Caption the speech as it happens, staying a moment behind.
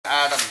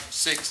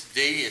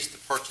6D is the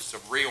purchase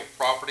of real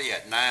property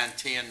at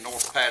 910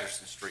 North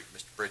Patterson Street.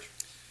 Mr. Pritchard.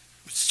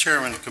 Mr.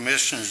 Chairman,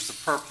 Commissioners, the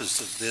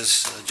purpose of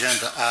this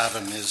agenda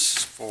item is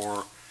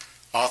for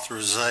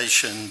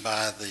authorization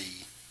by the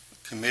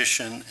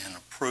Commission and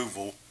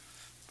approval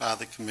by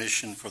the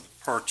Commission for the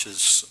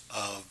purchase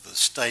of the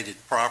stated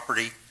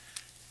property.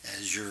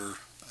 As your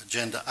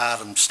agenda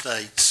item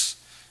states,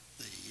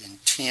 the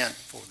intent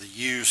for the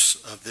use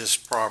of this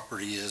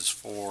property is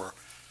for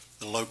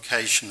the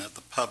location of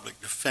the public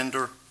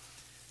defender.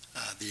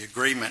 The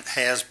agreement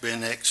has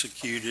been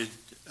executed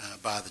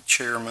by the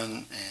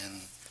chairman,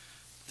 and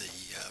the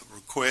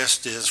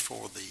request is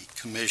for the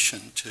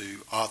Commission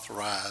to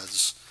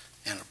authorize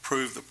and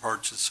approve the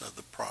purchase of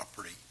the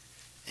property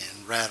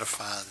and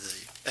ratify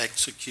the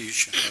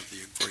execution of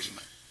the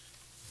agreement.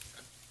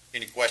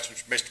 Any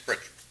questions for Mr.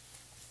 Pritchard?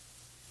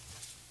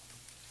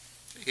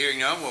 Hearing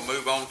none, we'll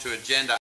move on to agenda